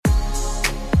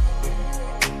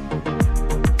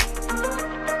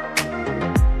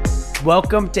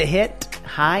Welcome to HIT,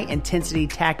 High Intensity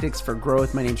Tactics for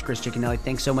Growth. My name is Chris Cicconelli.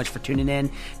 Thanks so much for tuning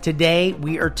in. Today,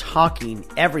 we are talking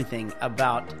everything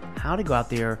about how to go out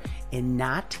there and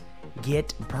not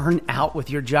get burned out with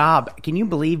your job. Can you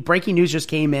believe breaking news just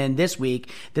came in this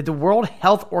week that the World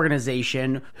Health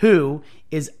Organization, WHO,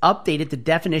 is updated the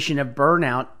definition of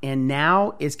burnout and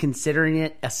now is considering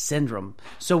it a syndrome.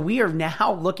 So we are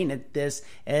now looking at this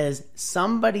as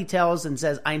somebody tells and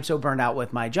says, I'm so burned out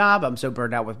with my job. I'm so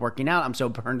burned out with working out. I'm so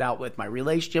burned out with my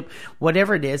relationship,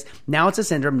 whatever it is. Now it's a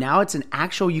syndrome. Now it's an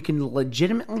actual, you can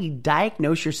legitimately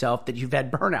diagnose yourself that you've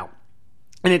had burnout.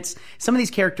 And it's some of these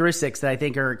characteristics that I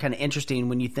think are kind of interesting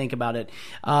when you think about it.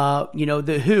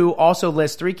 The WHO also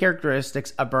lists 3 characteristics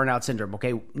of burnout syndrome.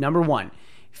 Okay, number 1,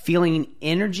 feeling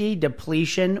energy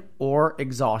depletion or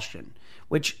exhaustion,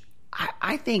 which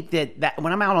I think that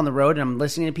when I'm out on the road and I'm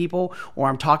listening to people or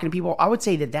I'm talking to people, I would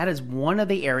say that is one of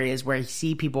the areas where I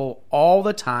see people all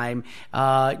the time.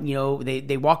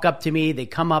 They walk up to me, they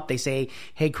come up, they say,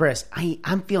 hey, Chris,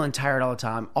 I'm feeling tired all the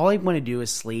time. All I want to do is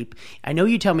sleep. I know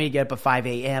you tell me to get up at 5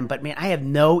 a.m., but man, I have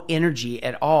no energy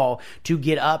at all to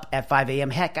get up at 5 a.m.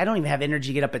 Heck, I don't even have energy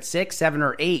to get up at 6, 7,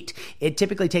 or 8. It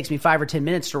typically takes me 5 or 10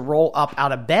 minutes to roll up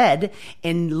out of bed.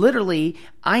 And literally,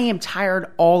 I am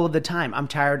tired all of the time. I'm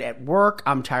tired at work.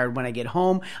 I'm tired when I get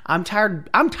home. I'm tired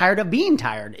of being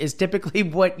tired is typically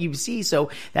what you see.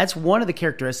 So that's one of the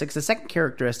characteristics. The second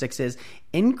characteristic is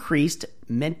increased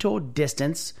mental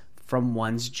distance from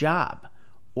one's job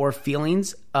or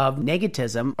feelings of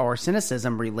negativism or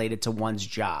cynicism related to one's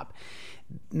job.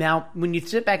 Now, when you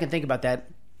sit back and think about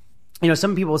that,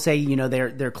 some people say,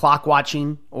 they're clock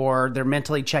watching or they're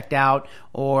mentally checked out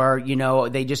or,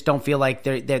 they just don't feel like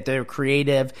they're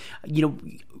creative.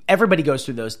 Everybody goes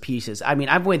through those pieces. I mean,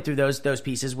 I've went through those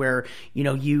pieces where,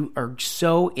 you are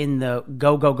so in the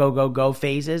go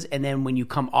phases. And then when you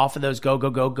come off of those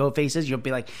go phases, you'll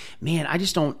be like, man,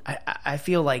 I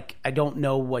feel like I don't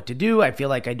know what to do. I feel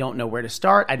like I don't know where to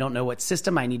start. I don't know what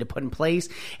system I need to put in place.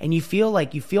 And you feel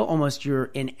almost you're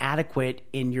inadequate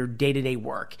in your day-to-day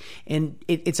work. And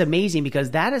it's amazing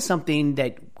because that is something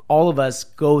that all of us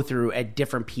go through at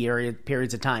different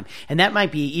periods of time. And that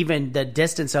might be even the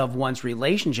distance of one's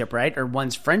relationship, right? Or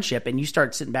one's friendship. And you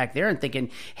start sitting back there and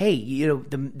thinking, hey,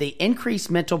 the increased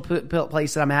mental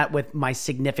place that I'm at with my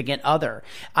significant other,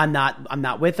 I'm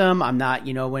not with them. I'm not,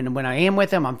 when I am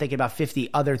with them, I'm thinking about 50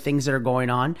 other things that are going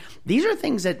on. These are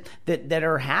things that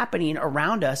are happening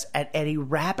around us at a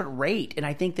rapid rate. And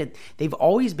I think that I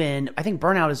think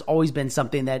burnout has always been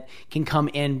something that can come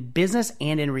in business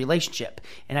and in relationship.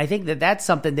 And I think that that's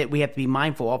something that we have to be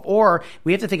mindful of, or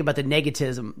we have to think about the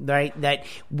negativism, right? That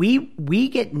we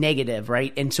get negative,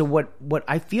 right? And so what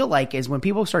I feel like is when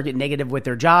people start getting negative with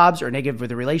their jobs or negative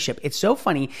with their relationship, it's so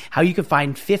funny how you can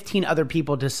find 15 other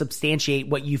people to substantiate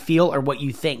what you feel or what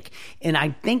you think. And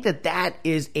I think that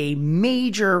is a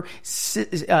major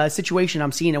situation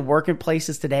I'm seeing in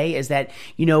workplaces today is that,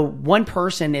 one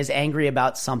person is angry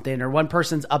about something or one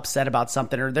person's upset about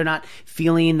something or they're not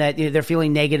feeling that they're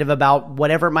feeling negative about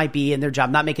whatever it might be in their job,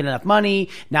 not making enough money,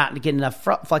 not getting enough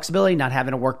flexibility, not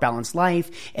having a work-balanced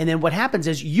life. And then what happens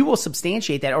is you will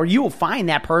substantiate that or you will find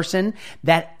that person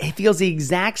that feels the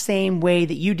exact same way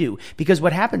that you do. Because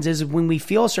what happens is when we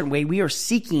feel a certain way, we are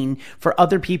seeking for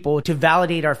other people to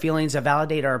validate our feelings, to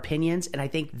validate our opinions. And I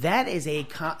think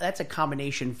that's a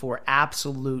combination for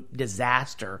absolute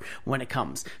disaster when it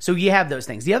comes. So you have those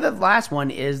things. The last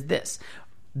one is this,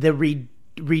 the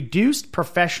reduced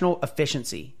professional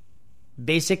efficiency.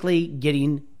 Basically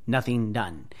getting nothing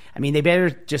done. I mean, they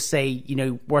better just say,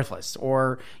 worthless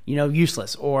or,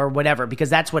 useless or whatever, because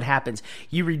that's what happens.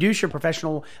 You reduce your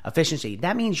professional efficiency.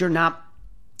 That means you're not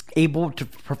able to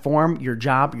perform your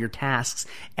job, your tasks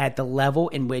at the level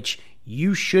in which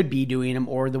you should be doing them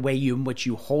or the way in which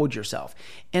you hold yourself.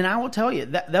 And I will tell you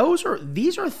that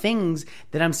these are things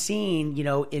that I'm seeing,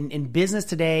 in business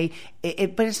today.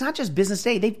 But it's not just business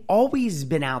today. They've always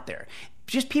been out there.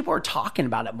 Just people are talking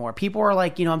about it more. People are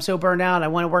like, I'm so burned out. I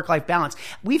want a work-life balance.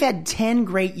 We've had 10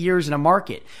 great years in a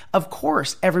market. Of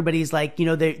course, everybody's like,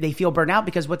 they feel burned out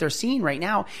because what they're seeing right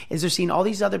now is they're seeing all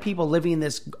these other people living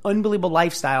this unbelievable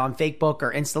lifestyle on Facebook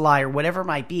or Insta-Live or whatever it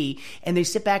might be. And they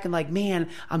sit back and like, man,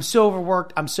 I'm so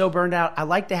overworked. I'm so burned out. I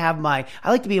like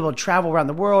to be able to travel around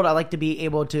the world. I like to be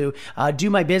able to do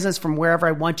my business from wherever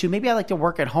I want to. Maybe I like to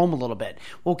work at home a little bit.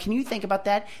 Well, can you think about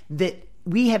that? That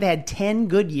we have had 10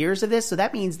 good years of this. So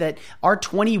that means that our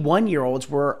 21-year-olds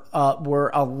were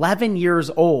 11 years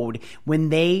old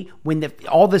when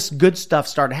all this good stuff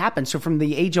started to happen. So from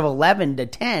the age of 11 to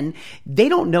 10, they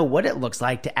don't know what it looks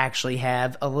like to actually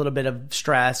have a little bit of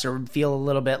stress or feel a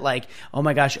little bit like, oh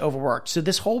my gosh, overworked. So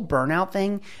this whole burnout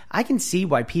thing, I can see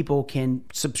why people can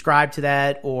subscribe to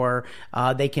that, or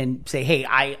they can say, hey,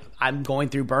 I'm going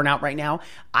through burnout right now.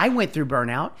 I went through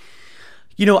burnout.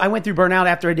 I went through burnout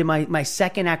after I did my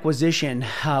second acquisition.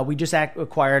 We just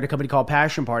acquired a company called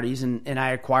Passion Parties, and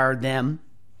I acquired them.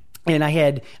 And I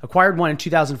had acquired one in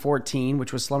 2014,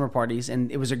 which was Slumber Parties,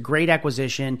 and it was a great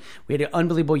acquisition. We had an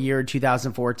unbelievable year in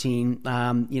 2014.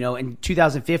 In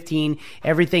 2015,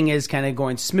 everything is kind of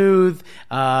going smooth.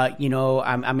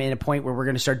 I'm in a point where we're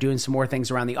going to start doing some more things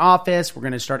around the office. We're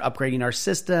going to start upgrading our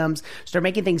systems, start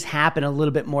making things happen a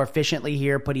little bit more efficiently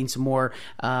here, putting some more,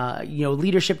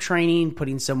 leadership training,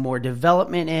 putting some more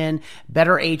development in,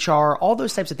 better HR, all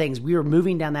those types of things. We were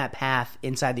moving down that path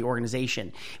inside the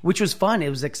organization, which was fun. It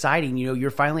was exciting.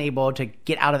 You're finally able to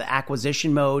get out of the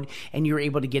acquisition mode and you're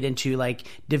able to get into like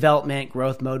development,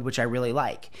 growth mode, which I really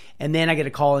like. And then I get a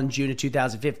call in June of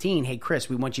 2015. Hey, Chris,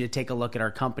 we want you to take a look at our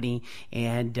company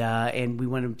and we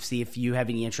want to see if you have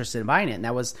any interest in buying it. And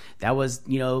that was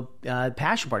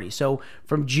Passion Party. So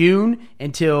from June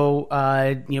until,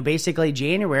 basically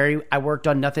January, I worked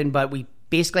on nothing but we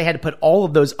basically had to put all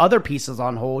of those other pieces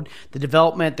on hold, the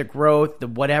development, the growth, the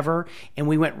whatever, and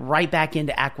we went right back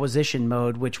into acquisition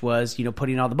mode, which was,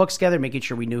 putting all the books together, making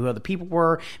sure we knew who other people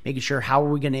were, making sure how are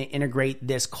we going to integrate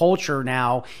this culture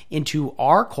now into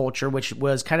our culture, which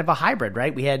was kind of a hybrid,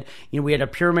 right? We had a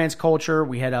Pure Man's culture,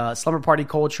 we had a Slumber Party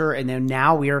culture, and then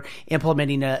now we are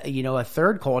implementing a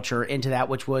third culture into that,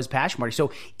 which was Passion Party.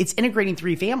 So it's integrating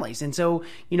three families. And so,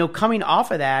 coming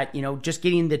off of that, just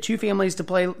getting the two families to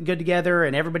play good together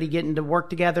and everybody getting to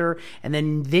work together. And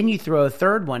then you throw a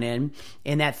third one in,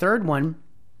 and that third one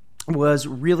was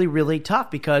really, really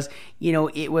tough because,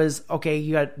 it was, okay,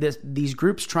 you got these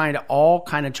groups trying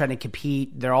to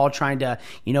compete. They're all trying to,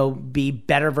 be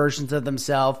better versions of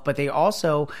themselves, but they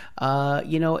also,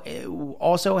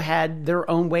 also had their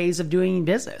own ways of doing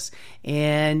business.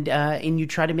 And you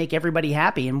try to make everybody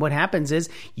happy. And what happens is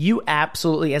you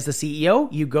absolutely, as the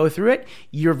CEO, you go through it.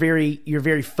 You're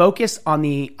very focused on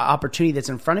the opportunity that's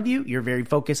in front of you. You're very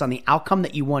focused on the outcome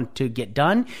that you want to get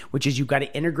done, which is you've got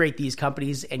to integrate these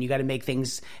companies and you got to make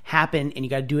things happen and you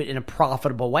got to do it in a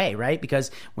profitable way, right?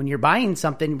 Because when you're buying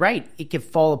something, right, it can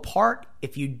fall apart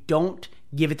if you don't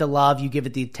give it the love, you give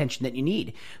it the attention that you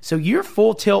need. So you're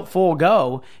full tilt, full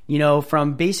go,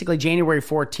 from basically January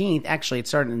 14th, actually it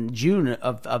started in June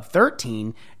of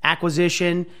 13,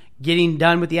 acquisition, getting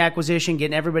done with the acquisition,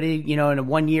 getting everybody, in a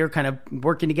 1 year kind of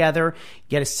working together,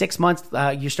 get a 6 months,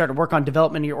 you start to work on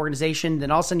development of your organization.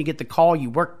 Then all of a sudden you get the call, you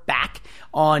work back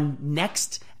on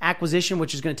next acquisition,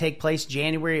 which is going to take place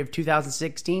January of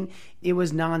 2016. It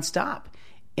was nonstop.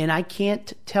 And I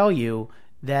can't tell you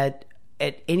that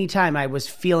at any time I was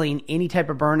feeling any type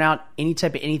of burnout, any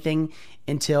type of anything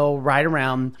until right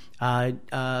around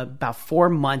about 4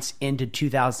 months into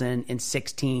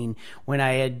 2016 when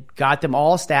I had got them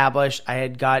all established. I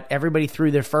had got everybody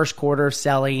through their first quarter of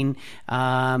selling,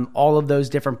 all of those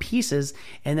different pieces.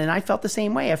 And then I felt the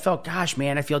same way. I felt, gosh,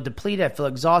 man, I feel depleted. I feel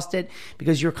exhausted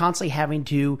because you're constantly having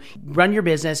to run your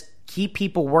business, keep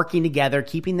people working together,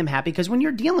 keeping them happy. Because when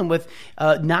you're dealing with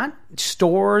not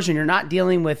stores and you're not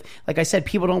dealing with, like I said,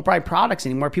 people don't buy products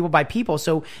anymore. People buy people.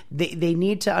 So they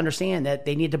need to understand that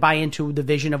they need to buy into the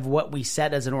vision of what we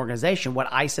set as an organization, what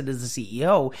I said as the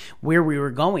CEO, where we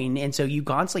were going. And so you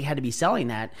constantly had to be selling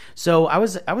that. So I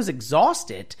was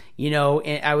exhausted,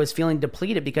 and I was feeling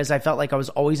depleted because I felt like I was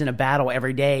always in a battle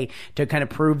every day to kind of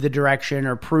prove the direction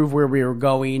or prove where we were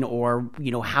going or,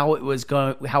 how it was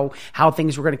going, how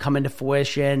things were going to come into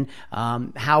fruition,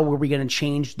 how were we going to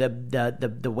change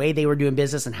the way they were doing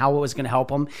business and how it was going to help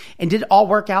them. And did it all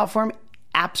work out for them?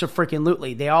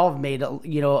 Absolutely. They all have made a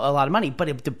lot of money, but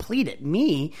it depleted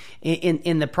me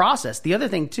in the process. The other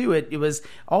thing too, it was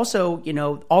also,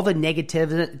 all the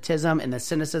negativism and the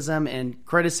cynicism and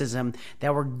criticism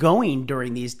that were going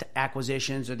during these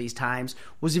acquisitions or these times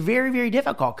was very, very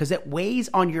difficult because it weighs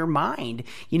on your mind.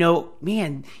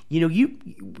 Man,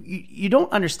 you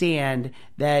don't understand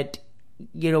that,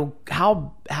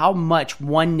 how much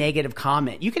one negative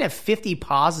comment. You can have 50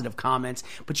 positive comments,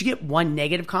 but you get one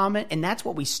negative comment, and that's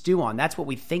what we stew on. That's what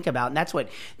we think about, and that's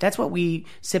what we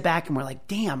sit back and we're like,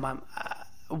 damn,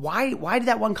 why did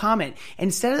that one comment? And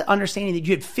instead of understanding that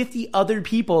you had 50 other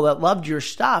people that loved your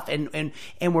stuff and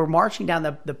were marching down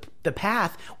the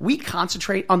path, we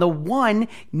concentrate on the one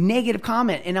negative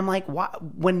comment. And I'm like, why,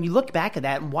 when you look back at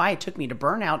that, and why it took me to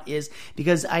burnout is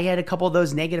because I had a couple of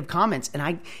those negative comments,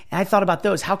 and I thought about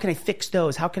those. How can I fix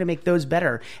those? How can I make those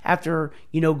better? After,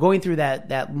 going through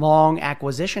that long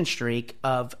acquisition streak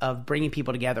of bringing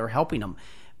people together, helping them.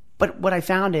 But what I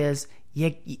found is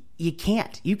you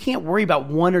can't worry about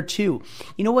one or two.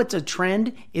 You know what's a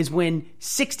trend is when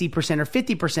 60% or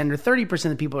 50% or 30%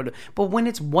 of the people are, but when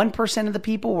it's 1% of the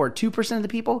people or 2% of the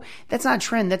people, that's not a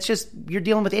trend. That's just, you're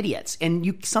dealing with idiots, and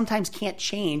you sometimes can't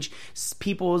change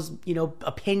people's,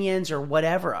 opinions or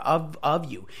whatever of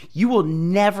you. You will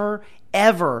never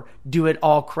ever do it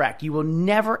all correct. You will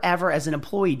never ever as an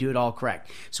employee do it all correct.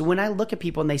 So when I look at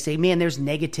people and they say, man, there's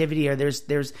negativity or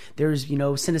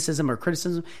there's cynicism or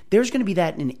criticism, there's going to be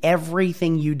that in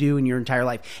everything you do in your entire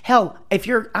life. Hell, if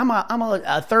I'm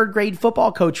a third grade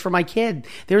football coach for my kid,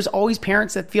 there's always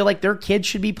parents that feel like their kid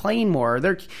should be playing more.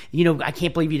 I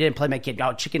can't believe you didn't play my kid.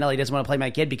 Oh, Chickenelli doesn't want to play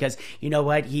my kid because you know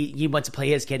what? He wants to play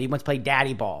his kid. He wants to play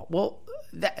daddy ball. Well,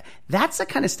 that's the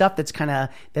kind of stuff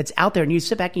that's out there, and you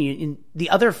sit back and the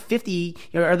other 50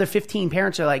 or other 15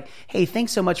 parents are like, hey,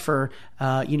 thanks so much for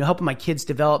helping my kid's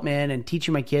development and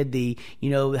teaching my kid the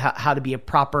how to be a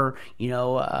proper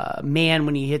man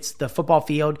when he hits the football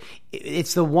field.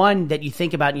 It's the one that you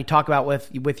think about and you talk about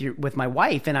with my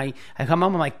wife, and I come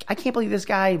home, I'm like, I can't believe this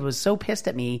guy was so pissed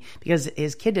at me because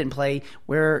his kid didn't play.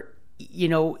 Where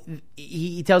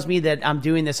he tells me that I'm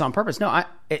doing this on purpose. No,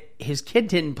 his kid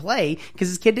didn't play because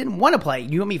his kid didn't want to play.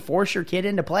 You want me to force your kid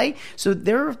into play? So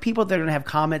there are people that are going to have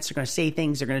comments. They're going to say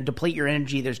things. They're going to deplete your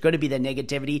energy. There's going to be the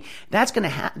negativity. That's going to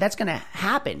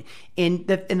happen. And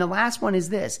the last one is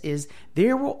this: is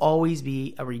there will always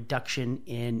be a reduction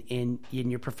in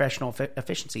your professional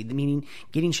efficiency, meaning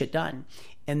getting shit done.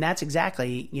 And that's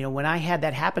exactly when I had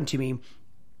that happen to me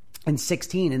in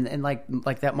 16 and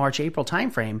like that March, April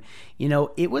timeframe,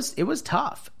 it was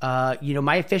tough.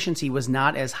 My efficiency was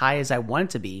not as high as I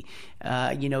wanted to be.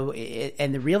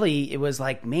 It was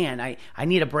like, man, I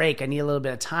need a break. I need a little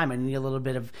bit of time. I need a little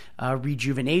bit of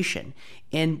rejuvenation.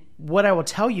 And what I will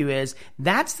tell you is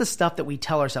that's the stuff that we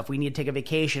tell ourselves. We need to take a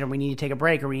vacation, or we need to take a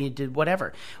break, or we need to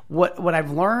whatever. What I've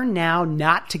learned now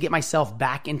not to get myself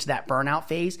back into that burnout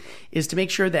phase is to make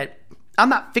sure that I'm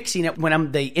not fixing it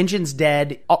when the engine's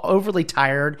dead, overly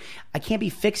tired. I can't be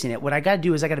fixing it. What I got to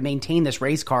do is I got to maintain this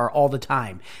race car all the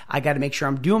time. I got to make sure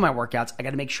I'm doing my workouts. I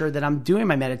got to make sure that I'm doing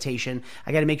my meditation.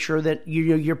 I got to make sure that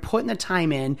you're putting the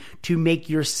time in to make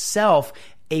yourself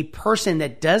a person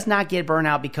that does not get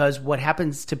burnout, because what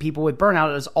happens to people with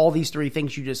burnout is all these three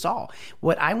things you just saw.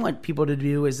 What I want people to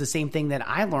do is the same thing that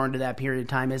I learned in that period of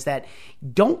time, is that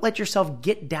don't let yourself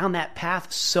get down that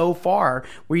path so far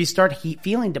where you start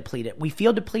feeling depleted. We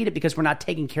feel depleted because we're not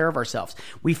taking care of ourselves.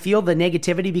 We feel the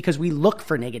negativity because we look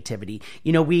for negativity.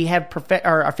 We have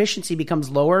our efficiency becomes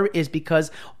lower is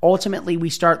because ultimately we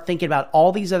start thinking about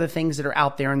all these other things that are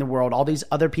out there in the world, all these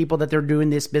other people that they're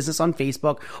doing this business on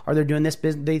Facebook, or they're doing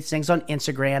these things on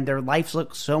Instagram. Their lives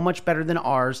look so much better than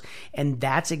ours. And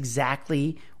that's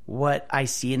exactly what I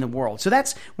see in the world. So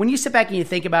that's when you sit back and you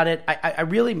think about it, I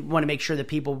really want to make sure that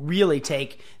people really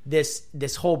take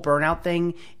this whole burnout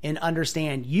thing and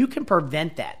understand you can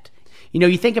prevent that.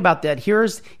 You think about that.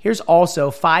 Here's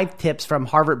also 5 tips from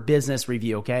Harvard Business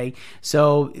Review, okay?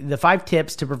 So the 5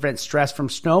 tips to prevent stress from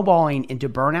snowballing into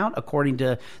burnout, according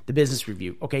to the Business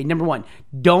Review. Okay, number 1,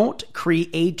 don't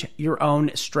create your own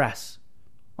stress.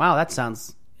 Wow, that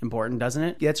sounds important, doesn't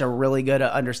it? That's a really good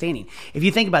understanding. If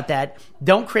you think about that,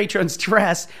 don't create your own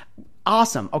stress.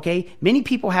 Awesome. Okay. Many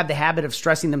people have the habit of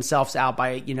stressing themselves out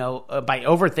by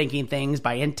overthinking things,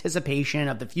 by anticipation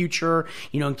of the future,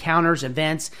 encounters,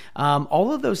 events.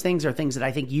 All of those things are things that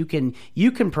I think you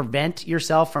can prevent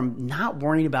yourself from not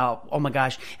worrying about, oh my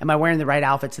gosh, am I wearing the right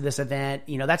outfit to this event?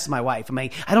 That's my wife. I'm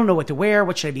like, I don't know what to wear.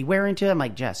 What should I be wearing to? I'm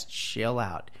like, just chill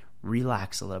out.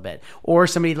 Relax a little bit. Or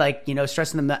somebody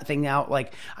stressing them thing out,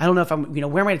 like, I don't know if I'm,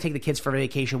 where am I going to take the kids for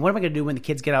vacation? What am I going to do when the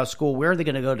kids get out of school? Where are they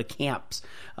going to go to camps?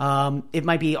 It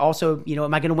might be also,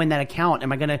 am I going to win that account?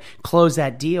 Am I going to close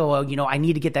that deal? I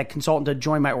need to get that consultant to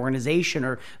join my organization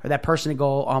or that person to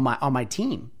go on my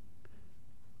team.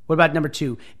 What about number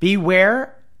 2?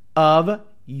 Beware of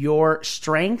your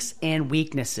strengths and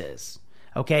weaknesses.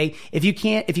 Okay. If you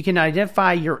can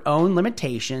identify your own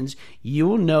limitations, you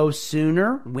will know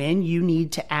sooner when you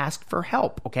need to ask for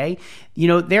help. Okay.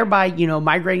 Thereby,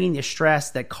 migrating the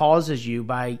stress that causes you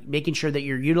by making sure that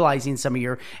you're utilizing some of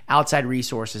your outside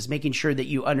resources, making sure that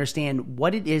you understand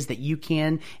what it is that you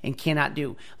can and cannot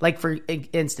do. Like for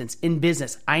instance, in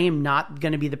business, I am not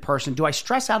going to be the person. Do I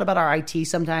stress out about our IT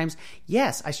sometimes?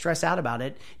 Yes, I stress out about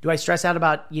it. Do I stress out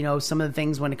about, some of the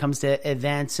things when it comes to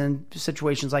events and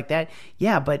situations like that?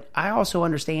 Yeah, but I also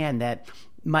understand that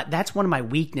that's one of my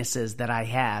weaknesses that I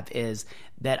have is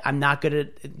that I'm not good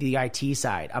at the IT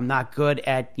side. I'm not good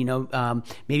at,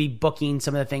 maybe booking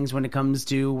some of the things when it comes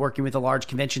to working with the large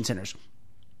convention centers.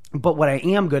 But what I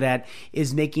am good at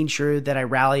is making sure that I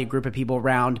rally a group of people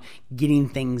around getting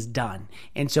things done.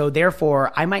 And so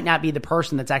therefore, I might not be the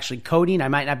person that's actually coding. I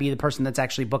might not be the person that's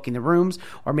actually booking the rooms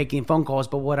or making phone calls.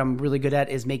 But what I'm really good at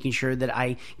is making sure that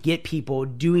I get people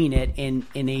doing it in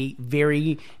a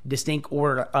very distinct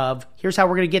order of here's how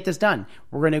we're going to get this done.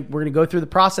 We're going to go through the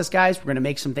process, guys. We're going to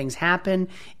make some things happen.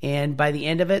 And by the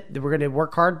end of it, we're going to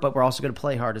work hard, but we're also going to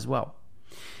play hard as well.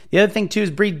 The other thing too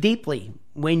is breathe deeply.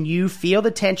 When you feel the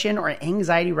tension or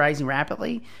anxiety rising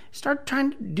rapidly, start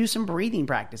trying to do some breathing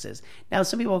practices. Now,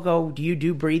 some people go, do you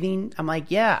do breathing? I'm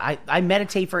like, yeah, I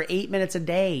meditate for 8 minutes a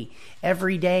day,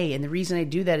 every day. And the reason I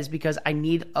do that is because I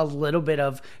need a little bit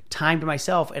of time to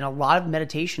myself. And a lot of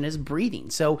meditation is breathing.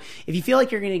 So if you feel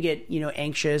like you're going to get,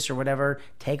 anxious or whatever,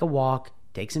 take a walk,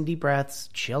 take some deep breaths,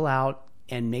 chill out,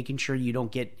 and making sure you don't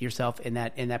get yourself in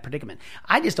that predicament.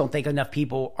 I just don't think enough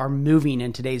people are moving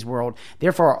in today's world.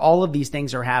 Therefore, all of these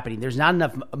things are happening. There's not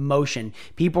enough emotion.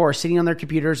 People are sitting on their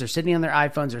computers, or sitting on their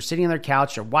iPhones, or sitting on their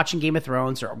couch, or watching Game of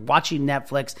Thrones, or watching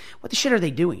Netflix. What the shit are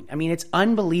they doing? I mean, it's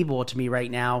unbelievable to me right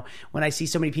now when I see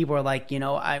so many people are like,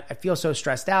 I feel so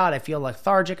stressed out. I feel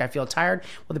lethargic. I feel tired.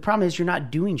 Well, the problem is you're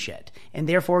not doing shit. And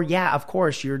therefore, yeah, of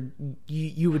course, you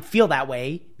would feel that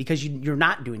way because you're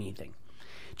not doing anything.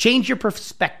 Change your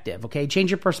perspective, okay? Change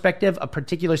your perspective of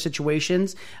particular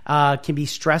situations can be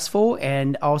stressful,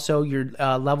 and also your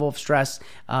level of stress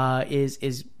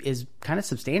is kind of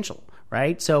substantial,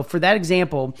 right? So for that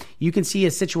example, you can see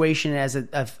a situation as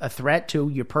a threat to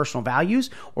your personal values,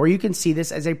 or you can see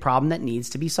this as a problem that needs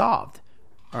to be solved,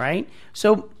 all right?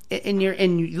 So and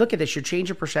you look at this, you're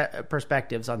changing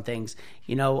perspectives on things.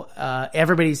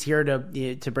 Everybody's here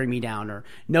to bring me down, or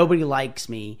nobody likes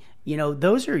me.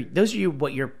 Those are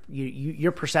what your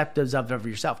perceptives of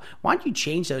yourself. Why don't you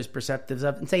change those perceptives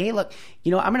of and say, hey, look,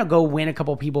 I'm going to go win a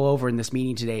couple people over in this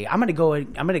meeting today. I'm going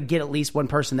to get at least one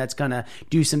person that's going to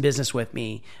do some business with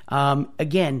me.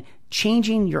 Again,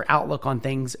 changing your outlook on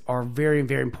things are very,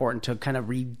 very important to kind of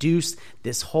reduce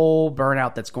this whole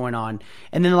burnout that's going on.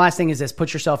 And then the last thing is this: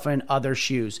 put yourself in other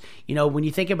shoes. When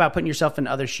you think about putting yourself in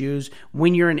other shoes,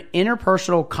 when you're in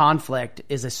interpersonal conflict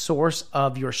is a source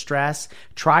of your stress,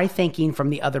 try thinking from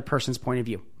the other person's point of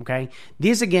view. Okay.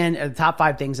 These again are the top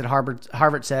 5 things that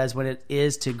Harvard says when it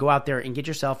is to go out there and get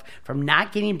yourself from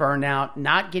not getting burned out,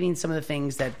 not getting some of the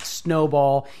things that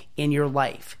snowball in your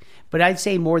life. But I'd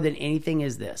say more than anything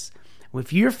is this: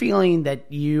 if you're feeling that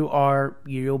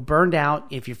you're burned out,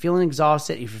 if you're feeling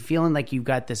exhausted, if you're feeling like you've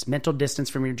got this mental distance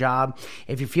from your job,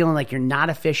 if you're feeling like you're not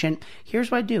efficient, here's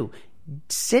what I do.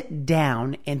 Sit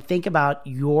down and think about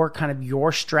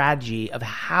your strategy of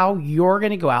how you're going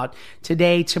to go out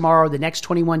today, tomorrow, the next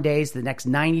 21 days, the next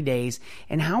 90 days,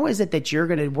 and how is it that you're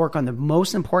going to work on the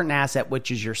most important asset,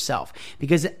 which is yourself.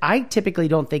 Because I typically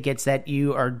don't think it's that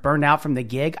you are burned out from the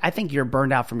gig. I think you're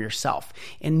burned out from yourself.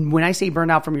 And when I say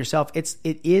burned out from yourself, it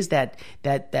is that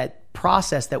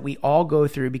process that we all go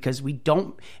through because we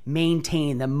don't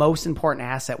maintain the most important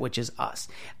asset, which is us.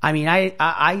 I mean,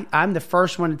 I'm the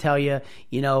first one to tell you,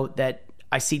 that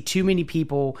I see too many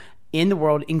people in the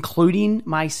world, including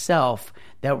myself,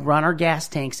 that run our gas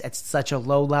tanks at such a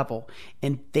low level.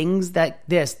 And things that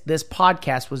this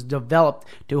podcast was developed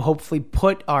to hopefully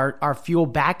put our fuel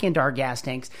back into our gas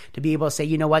tanks to be able to say,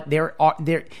 you know what,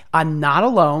 I'm not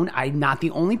alone. I'm not the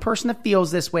only person that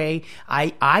feels this way.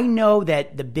 I know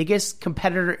that the biggest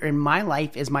competitor in my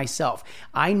life is myself.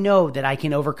 I know that I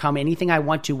can overcome anything I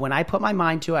want to. When I put my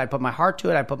mind to it, I put my heart to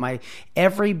it, I put my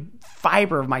every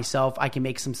fiber of myself, I can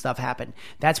make some stuff happen.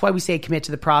 That's why we say commit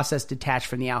to the process, detach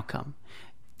from the outcome.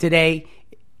 Today,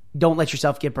 don't let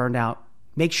yourself get burned out.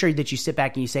 Make sure that you sit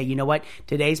back and you say, you know what,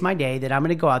 today's my day that I'm going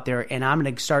to go out there and I'm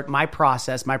going to start my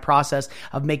process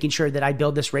of making sure that I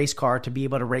build this race car to be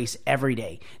able to race every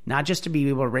day. Not just to be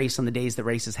able to race on the days that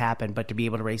races happen, but to be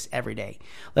able to race every day.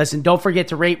 Listen, don't forget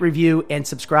to rate, review, and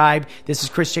subscribe. This is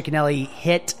Chris Ciccinelli.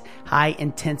 Hit high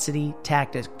intensity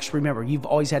tactics. Remember, you've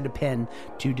always had a pen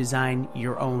to design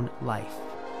your own life.